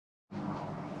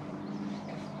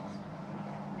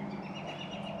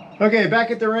Okay, back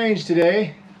at the range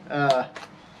today.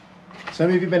 Some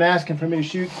of you have been asking for me to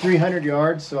shoot 300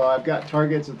 yards, so I've got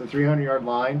targets at the 300-yard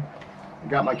line. I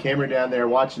got my camera down there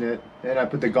watching it, and I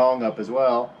put the gong up as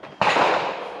well.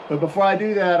 But before I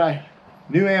do that,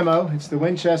 new ammo. It's the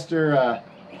Winchester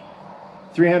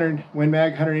 300 Win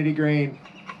Mag 180 grain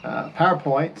power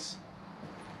points.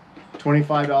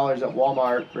 $25 at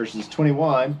Walmart versus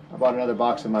 $21. I bought another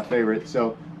box of my favorite,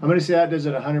 so I'm going to see how it does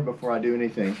at 100 before I do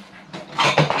anything.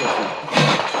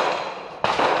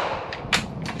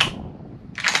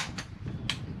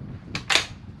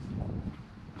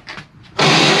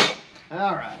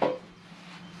 All right,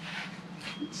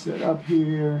 set up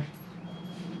here.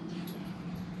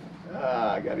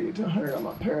 I gotta get to 100 on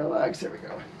my parallax. There we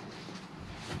go.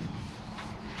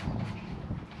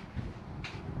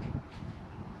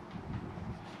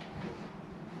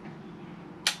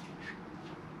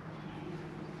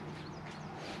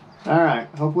 All right,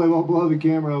 hopefully I won't blow the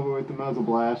camera over with the muzzle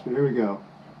blast, but here we go.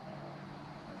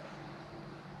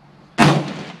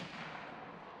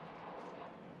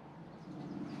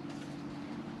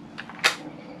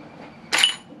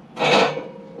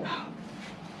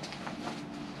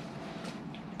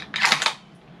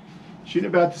 Shooting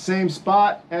about the same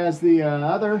spot as the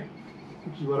other,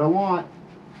 which is what I want.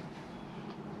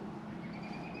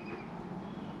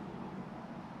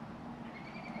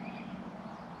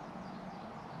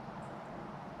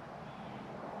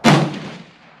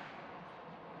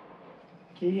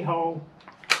 Keyhole.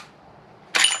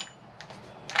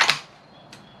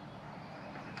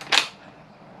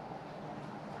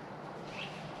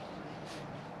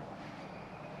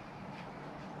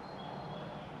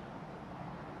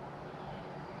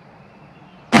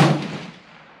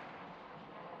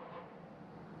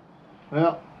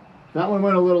 Well, that one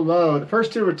went a little low. The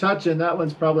first two were touching. That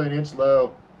one's probably an inch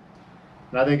low.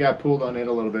 And I think I pulled on it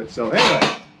a little bit. So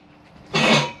anyway.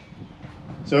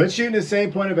 So it's shooting the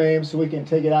same point of aim, so we can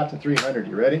take it out to 300.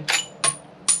 You ready?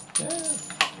 Yeah.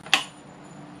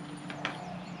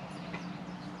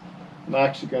 I'm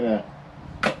actually going to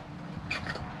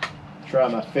try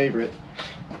my favorite,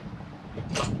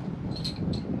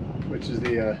 which is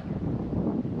the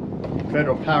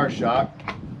Federal Power Shock.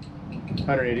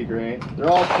 180 grain. They're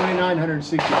all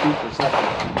 2,960 feet per second,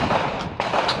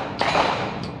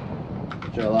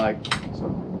 which I like.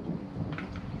 So,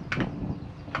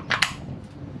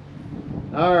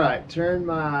 all right, turn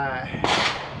my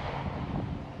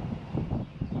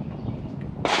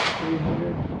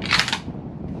 300.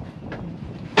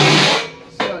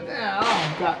 So now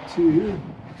I've got to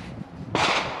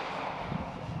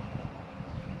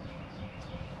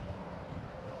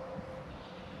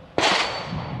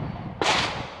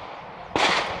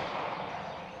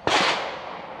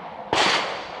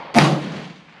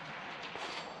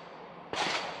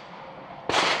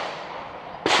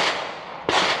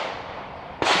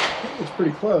it's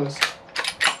pretty close.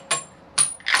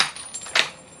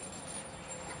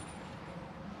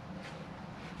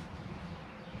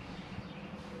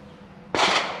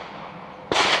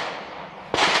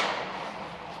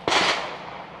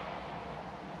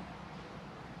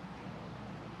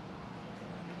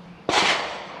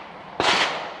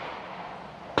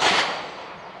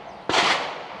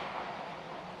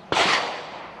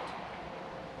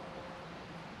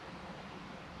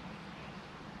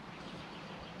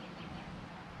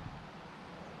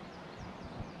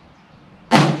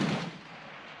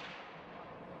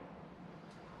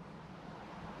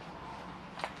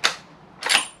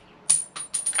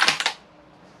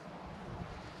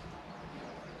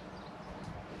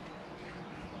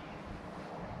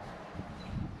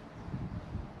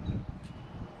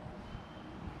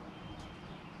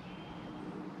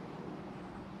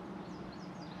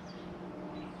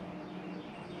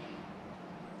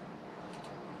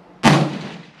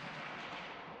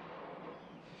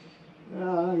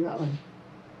 I got one.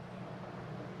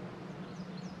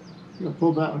 I'm going to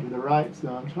pull that one to the right,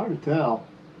 so it's hard to tell.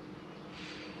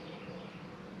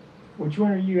 Which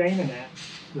one are you aiming at?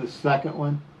 The second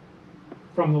one.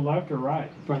 From the left or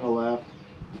right? From the left.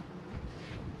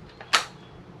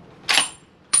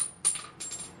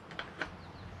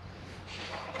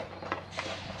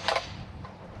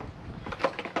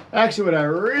 Actually, what I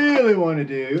really want to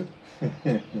do,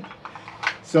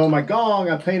 so my gong,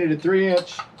 I painted a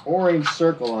 3-inch orange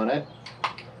circle on it.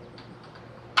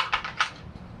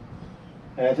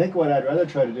 And I think what I'd rather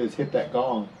try to do is hit that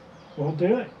gong. We'll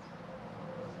do it.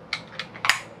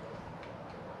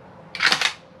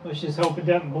 Let's just hope it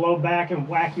doesn't blow back and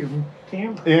whack your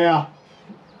camera. Yeah.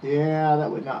 Yeah,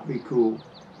 that would not be cool.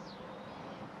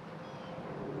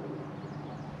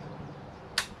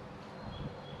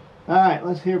 All right,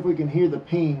 let's hear if we can hear the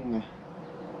ping.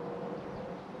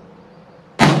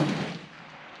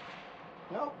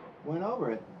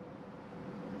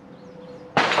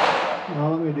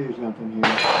 me do something here.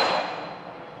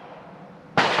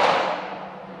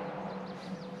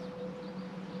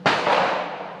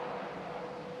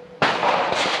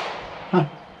 Huh.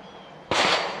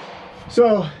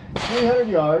 So, 300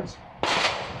 yards.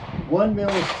 1 mil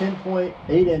is 10.8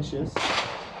 inches.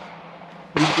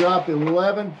 We dropped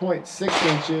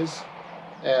 11.6 inches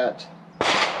at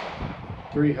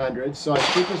 300, so I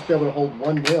should just be able to hold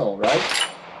 1 mil, right?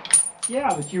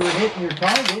 Yeah, but you were hitting your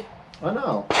target. I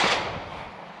know.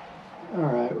 All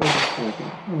right, wait a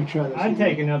second. Let me try this. I'd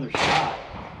take another shot.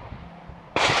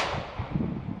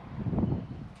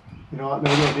 You know what?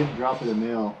 Maybe I didn't drop it a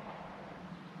mil.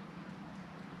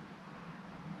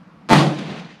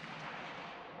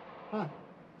 Huh.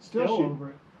 Still shoot. Over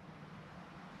it.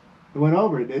 It went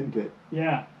over it, didn't it?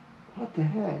 Yeah. What the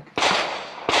heck?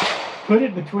 Put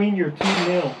it between your 2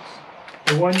 mils.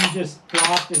 The one you just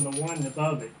dropped and the one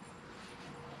above it.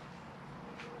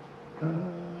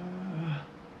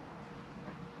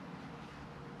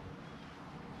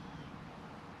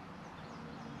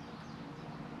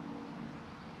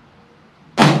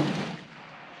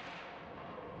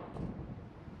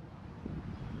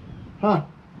 Huh.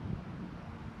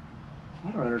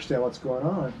 I don't understand what's going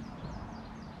on.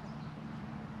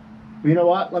 You know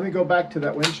what? Let me go back to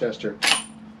that Winchester.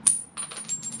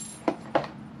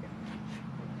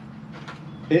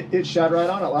 It shot right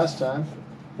on it last time.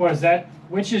 What is that?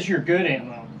 Which is your good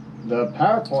ammo? The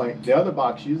PowerPoint, the other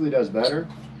box usually does better.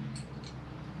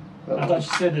 I thought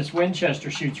you said this Winchester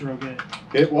shoots real good.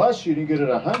 It was shooting good at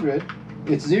 100.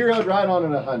 It's zeroed right on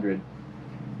at 100.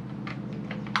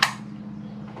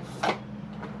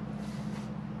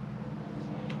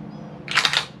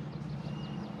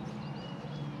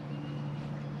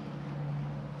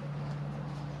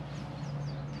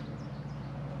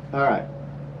 All right.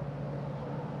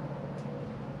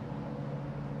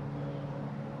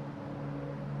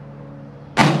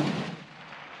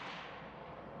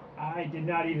 I did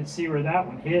not even see where that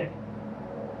one hit.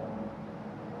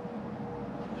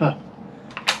 Huh.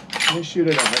 Let me shoot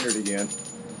at 100 again.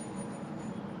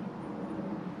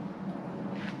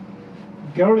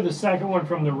 Go to the second one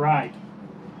from the right.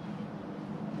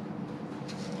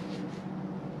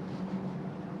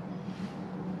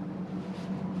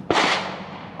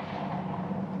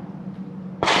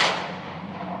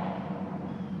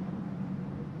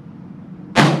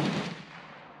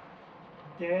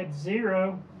 Dead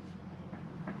zero.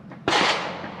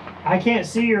 I can't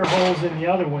see your holes in the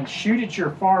other one. Shoot at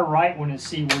your far right one and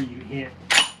see where you hit.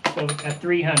 So at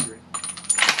 300.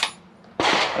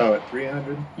 Oh, at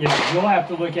 300? Yeah, you'll have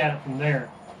to look at it from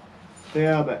there.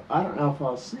 Yeah, but I don't know if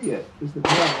I'll see it, is the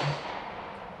problem.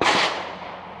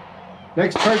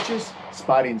 Next purchase,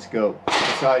 spotting scope,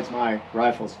 besides my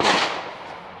rifle scope.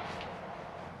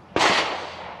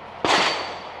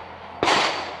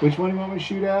 Which one do you want me to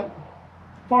shoot at?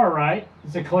 Far right.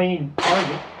 It's a clean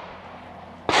target.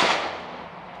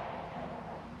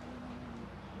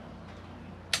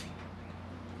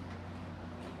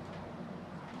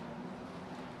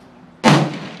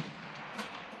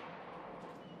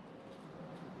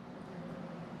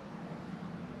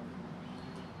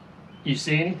 You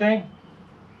see anything?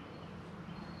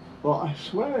 Well, I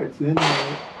swear it's in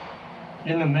there.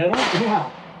 In the middle?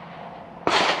 Yeah.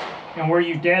 And were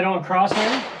you dead on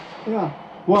crosshair? Yeah.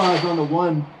 Well, I was on the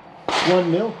 1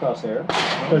 mil crosshair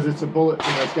because it's a bullet.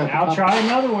 You know, it's got. Now try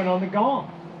another one on the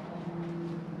gong.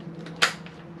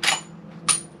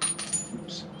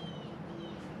 Oops.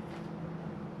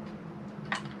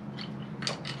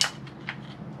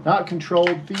 Not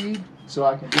controlled feed, so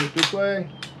I can do it this way.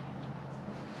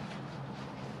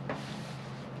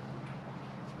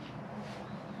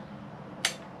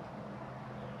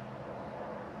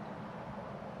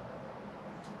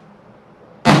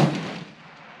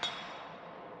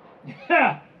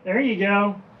 Yeah, there you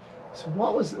go. So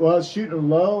what was? Well, I was shooting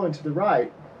low and to the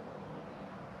right.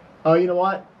 Oh, you know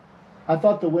what? I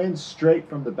thought the wind's straight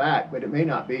from the back, but it may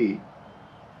not be.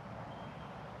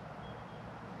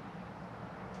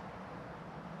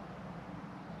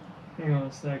 Hang on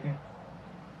a second.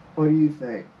 What do you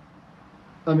think?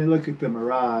 I mean, look at the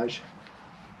mirage.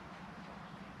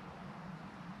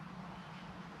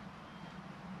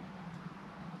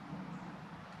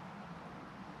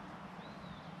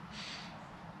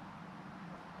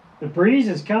 The breeze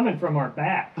is coming from our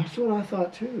back. That's what I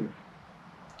thought too.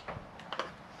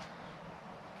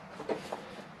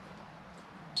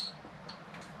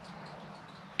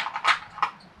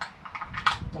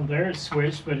 Well, there's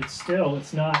switched, but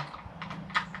it's not.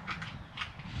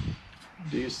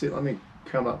 Do you see? Let me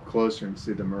come up closer and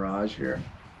see the mirage here.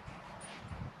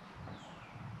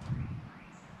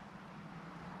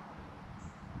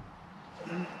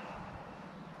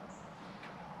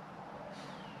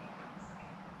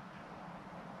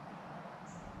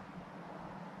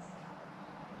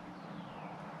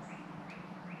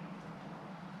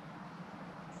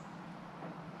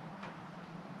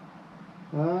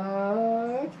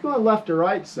 going left to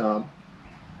right some.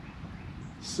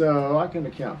 So I can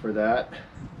account for that.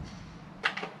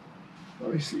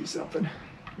 Let me see something.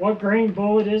 What grain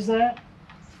bullet is that?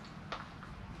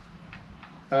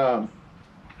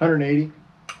 180.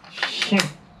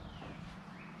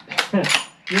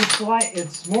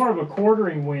 It's more of a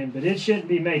quartering wind, but it shouldn't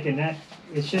be making that.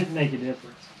 It shouldn't make a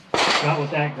difference. Not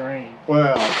with that grain.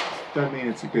 Well, doesn't mean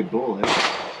it's a good bullet.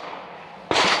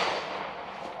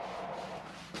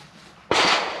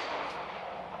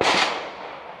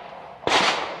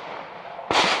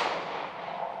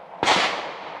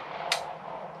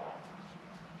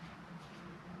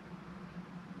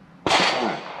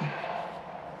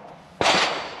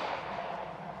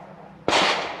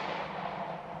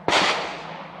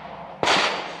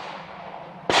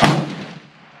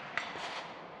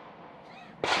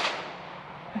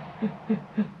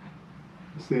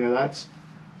 See, now that's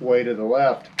way to the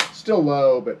left. Still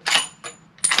low, but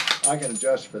I can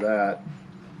adjust for that.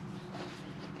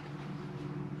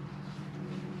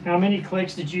 How many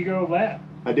clicks did you go left?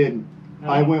 I didn't. Oh.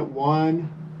 I went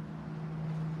one.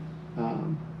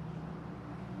 And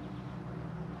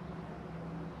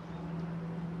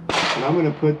I'm going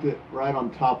to put it right on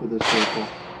top of the circle.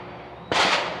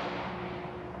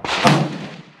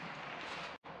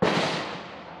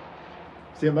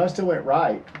 See, it must have went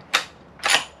right.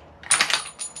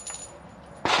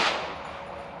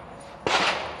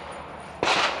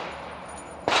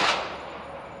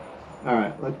 All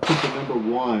right, let's put the number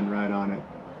 1 right on it.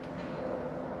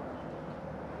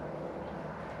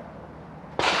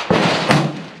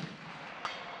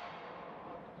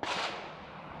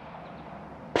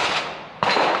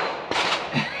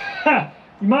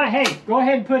 You might, hey, go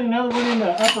ahead and put another one in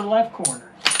the upper left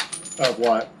corner. Of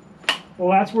what? Well,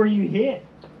 that's where you hit.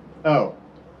 Oh,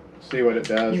 see what it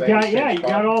does. You got, yeah, you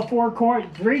got all 3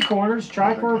 corners.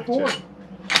 Try for a 4.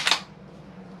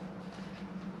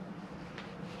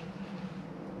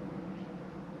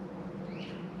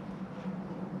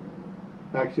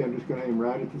 Actually, I'm just going to aim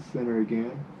right at the center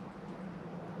again.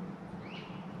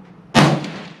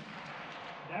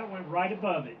 That went right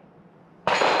above it.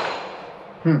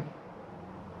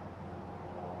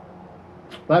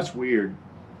 That's weird.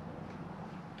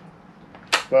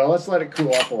 Well, let's let it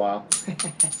cool off a while.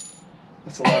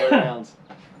 That's a lot of rounds.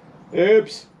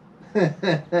 Oops. We're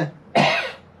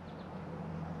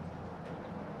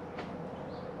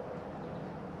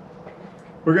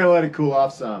going to let it cool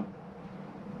off some.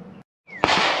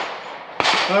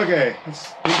 Okay,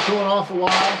 it's been cooling off a while.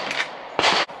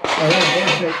 I ran a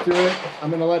handshake through it. I'm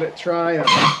going to let it try.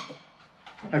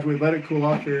 After we let it cool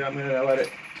off here, I'm going to let it,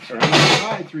 or I'm going to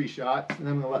try 3 shots, and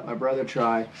then I'm going to let my brother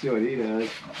try, see what he does.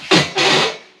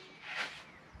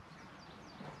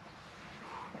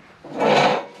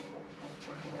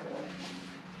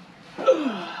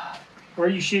 Where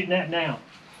are you shooting at now?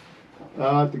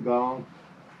 At the gong.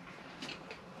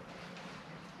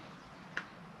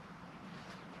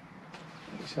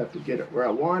 I just have to get it where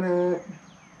I want it.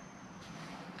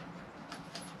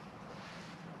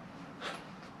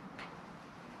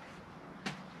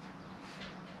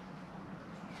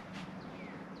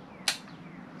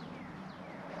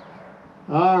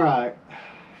 All right,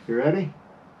 you ready?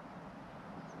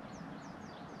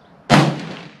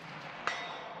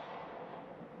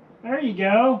 There you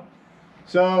go.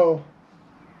 So,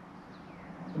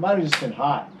 it might have just been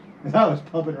hot. I was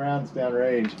pumping rounds down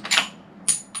range.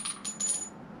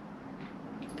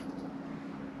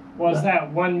 Was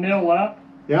that 1 mil up?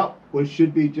 Yep, which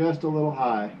should be just a little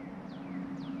high.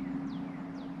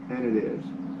 And it is.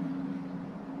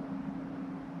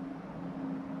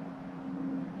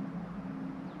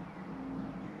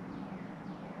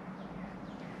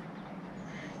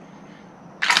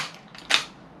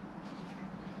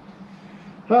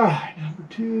 All right, number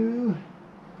 2.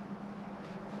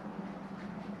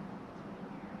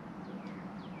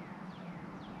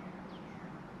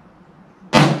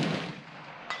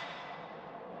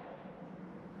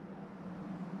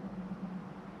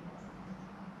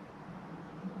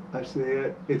 I see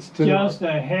it. It's to just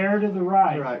a hair to the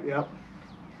right. Right, yep.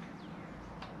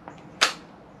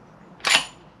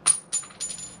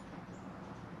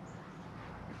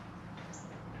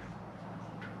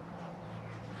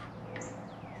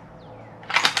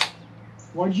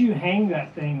 What'd you hang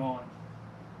that thing on?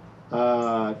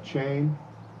 Chain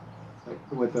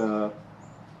with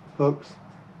hooks.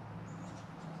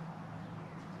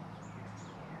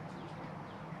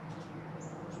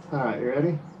 All right, you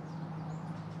ready?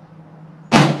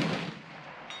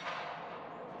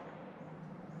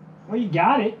 Well, you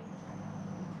got it.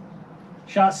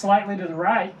 Shot slightly to the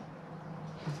right.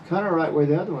 It's kind of right where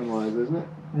the other one was, isn't it?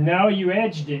 No, you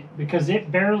edged it because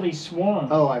it barely swung.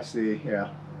 Oh, I see, yeah.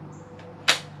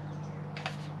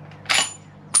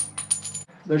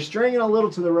 They're stringing a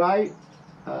little to the right.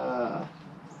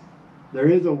 There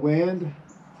is a wind.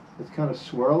 It's kind of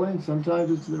swirling.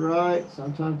 Sometimes it's to the right,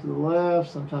 sometimes to the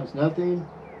left, sometimes nothing.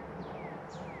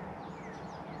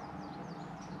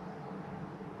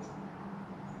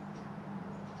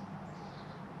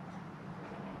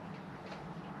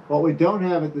 What we don't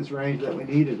have at this range that we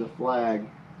need is a flag.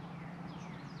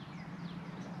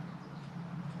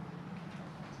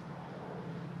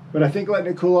 But I think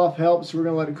letting it cool off helps. We're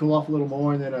going to let it cool off a little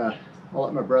more, and then I'll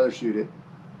let my brother shoot it.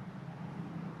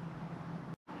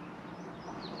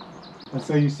 And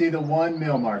so you see the 1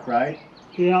 mil mark, right?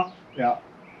 Yeah. Yeah.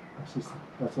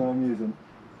 That's what I'm using.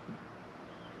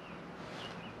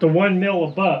 The 1 mil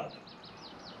above.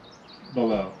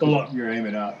 Below. Below. You're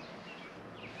aiming up.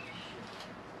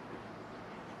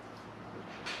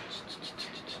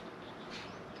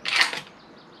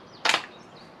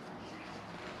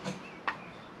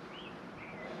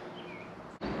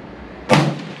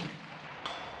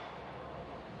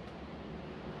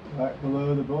 Right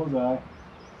below the bullseye.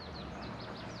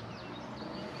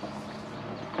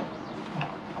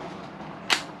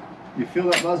 You feel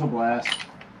that muzzle blast?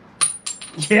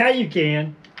 Yeah, you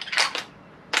can.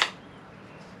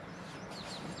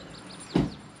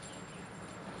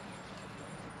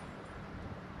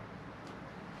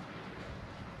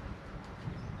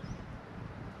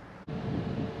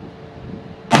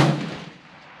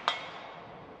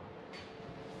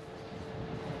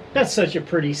 That's such a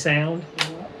pretty sound.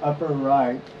 Upper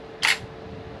right.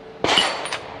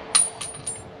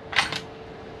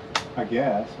 I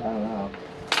guess. I don't know.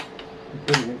 You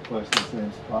could hit close to the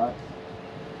same spot.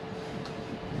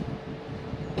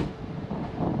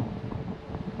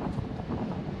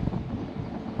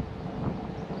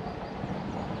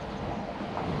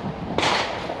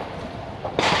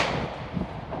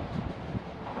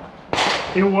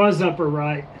 It was upper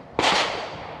right.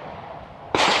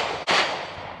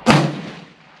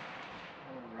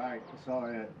 Right, I saw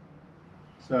it.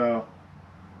 So,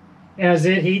 As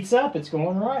it heats up, it's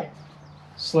going right.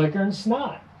 Slicker than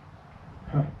snot.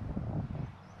 huh.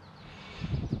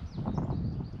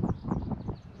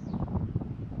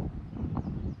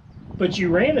 But you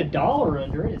ran $1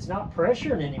 under it. It's not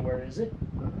pressuring anywhere, is it?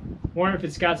 Wonder if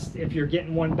it's got, if you're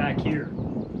getting one back here.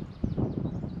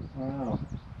 Wow.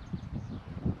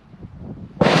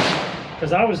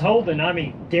 Because I was holding, I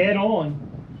mean, dead on.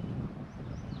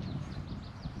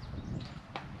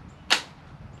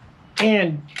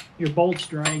 And your bolt's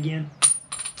dry again.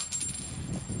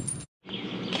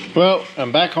 Well,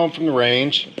 I'm back home from the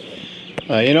range.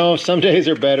 You know, some days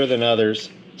are better than others.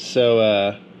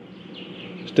 So,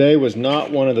 today was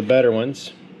not one of the better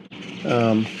ones.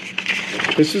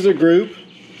 This is a group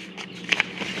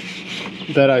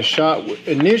that I shot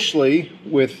initially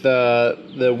with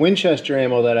the Winchester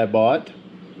ammo that I bought,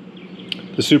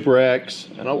 the Super X,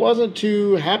 and I wasn't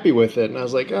too happy with it. And I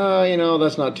was like, you know,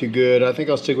 that's not too good. I think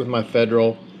I'll stick with my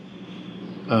Federal.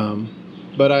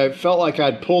 But I felt like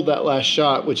I'd pulled that last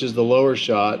shot, which is the lower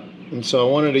shot, and so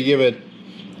I wanted to give it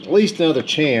at least another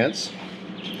chance.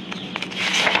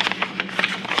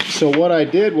 So what I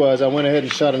did was I went ahead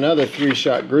and shot another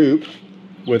 3-shot group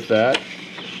with that.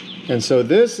 And so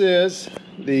this is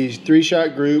the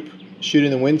 3-shot group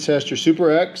shooting the Winchester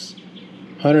Super X,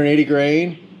 180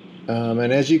 grain.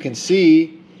 And as you can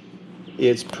see,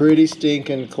 it's pretty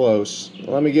stinking close.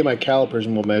 Let me get my calipers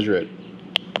and we'll measure it.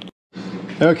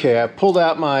 Okay, I pulled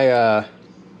out my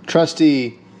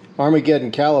trusty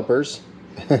Armageddon calipers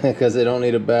because they don't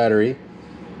need a battery.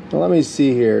 Well, let me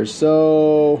see here.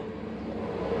 So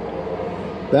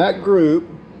that group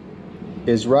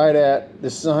is right at,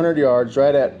 this is 100 yards,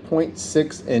 right at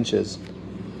 0.6 inches.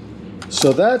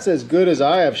 So that's as good as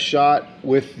I have shot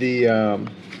with the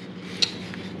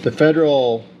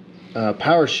Federal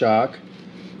Power Shock.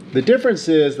 The difference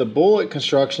is the bullet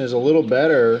construction is a little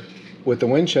better with the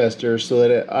Winchester, so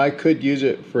that I could use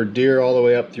it for deer all the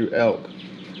way up through elk.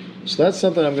 So that's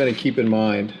something I'm going to keep in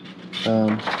mind.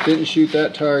 Didn't shoot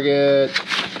that target.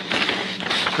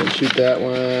 Didn't shoot that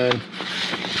one.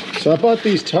 So I bought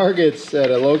these targets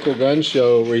at a local gun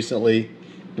show recently,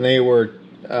 and they were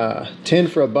 10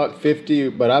 for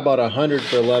 $1.50, but I bought 100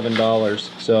 for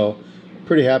 $11. So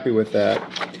pretty happy with that.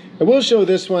 I will show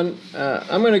this one.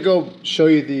 I'm going to go show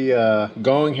you the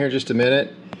gong here in just a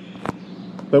minute.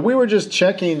 But we were just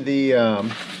checking the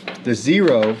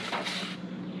zero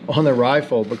on the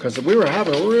rifle because we were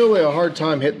having really a hard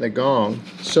time hitting the gong.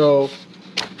 So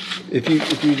if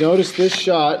you notice this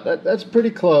shot, that's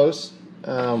pretty close.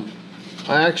 I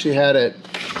actually had it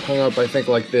hung up, I think,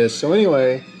 like this. So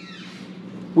anyway,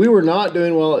 we were not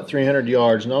doing well at 300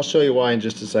 yards, and I'll show you why in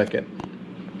just a second.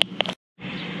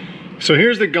 So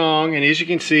here's the gong, and as you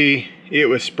can see, it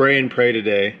was spray and pray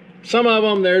today. Some of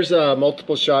them, there's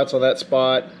multiple shots on that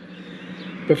spot,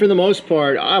 but for the most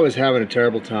part, I was having a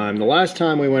terrible time. The last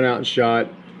time we went out and shot,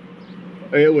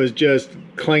 it was just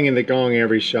clanging the gong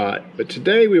every shot. But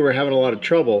today we were having a lot of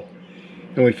trouble,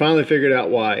 and we finally figured out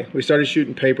why. We started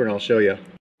shooting paper, and I'll show you.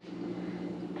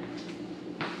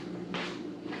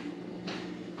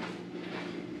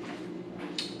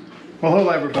 Well, hello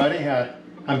everybody.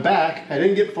 I'm back. I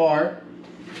didn't get far,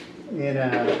 and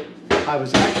I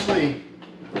was actually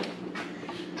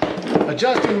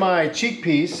adjusting my cheek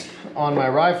piece on my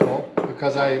rifle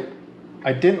because I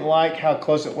didn't like how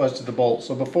close it was to the bolt.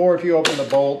 So before, if you open the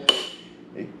bolt,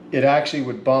 it actually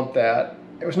would bump that.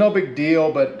 It was no big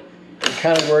deal, but it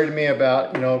kind of worried me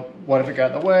about, you know, what if it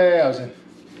got in the way. I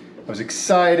was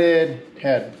excited,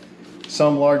 had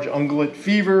some large ungulate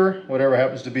fever, whatever it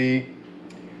happens to be.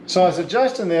 So I was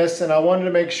adjusting this, and I wanted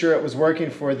to make sure it was working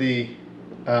for the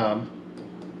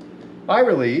eye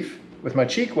relief with my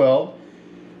cheek weld.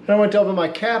 And I went to open my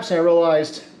caps, and I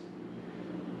realized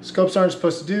scopes aren't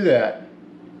supposed to do that.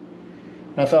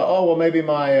 And I thought, oh well, maybe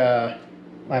my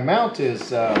my mount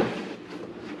is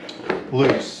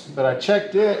loose. But I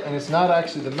checked it, and it's not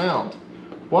actually the mount.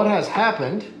 What has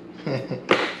happened, and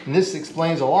this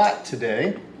explains a lot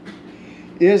today,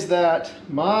 is that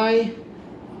my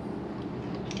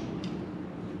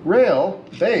rail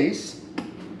base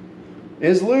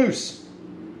is loose.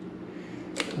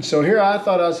 And so here I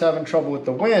thought I was having trouble with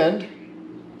the wind,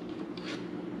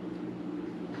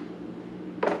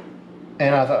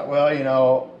 and I thought, well, you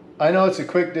know, I know it's a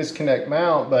quick disconnect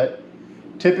mount, but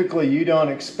typically you don't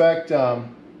expect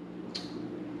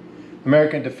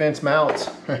American Defense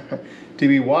mounts to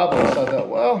be wobbly. So I thought,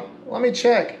 well, let me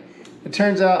check. It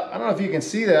turns out, I don't know if you can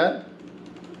see that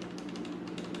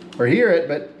or hear it,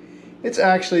 but it's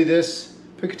actually this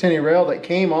Picatinny rail that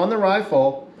came on the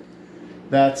rifle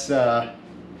that's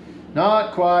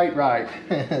not quite right.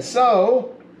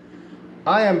 So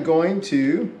I am going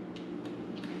to,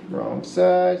 wrong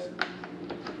side,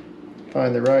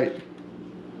 find the right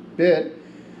bit.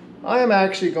 I am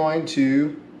actually going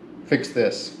to fix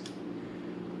this.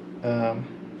 I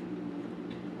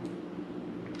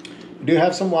do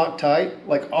have some Loctite.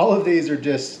 Like, all of these are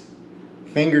just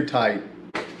finger tight.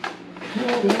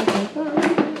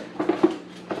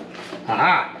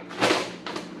 Aha!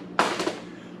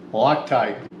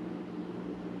 Loctite.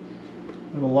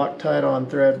 Little Loctite on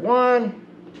thread 1,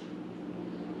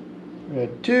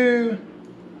 thread 2,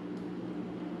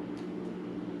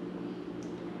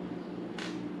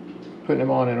 putting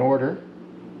them on in order.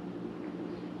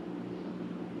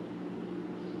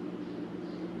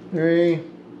 3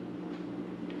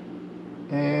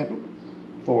 and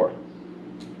 4.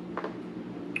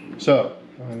 So,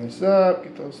 line this up,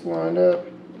 get those lined up,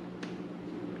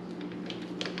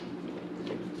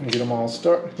 and get them all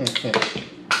started.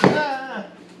 Ah!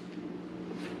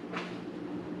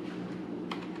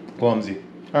 Clumsy.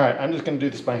 All right, I'm just going to do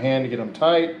this by hand to get them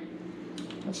tight.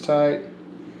 That's tight,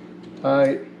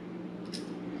 tight,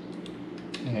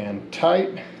 and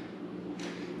tight.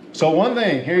 So one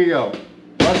thing, here you go.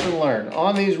 Lesson learned.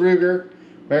 On these Ruger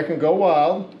American Go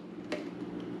Wild,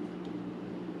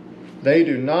 they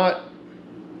do not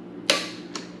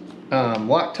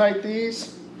Loctite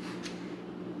these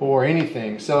or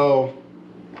anything. So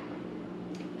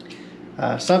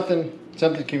something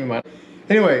to keep in mind.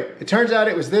 Anyway, it turns out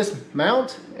it was this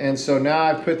mount, and so now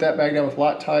I've put that back down with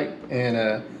Loctite,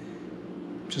 and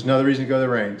just another reason to go to the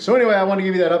range. So anyway, I want to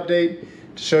give you that update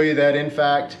to show you that in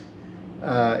fact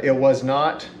it was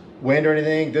not wind or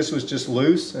anything. This was just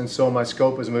loose, and so my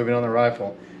scope was moving on the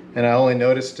rifle, and I only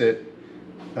noticed it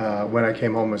when I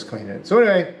came home and was cleaning it. So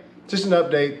anyway, just an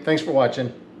update. Thanks for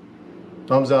watching.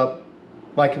 Thumbs up,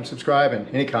 like and subscribe, and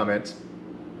any comments.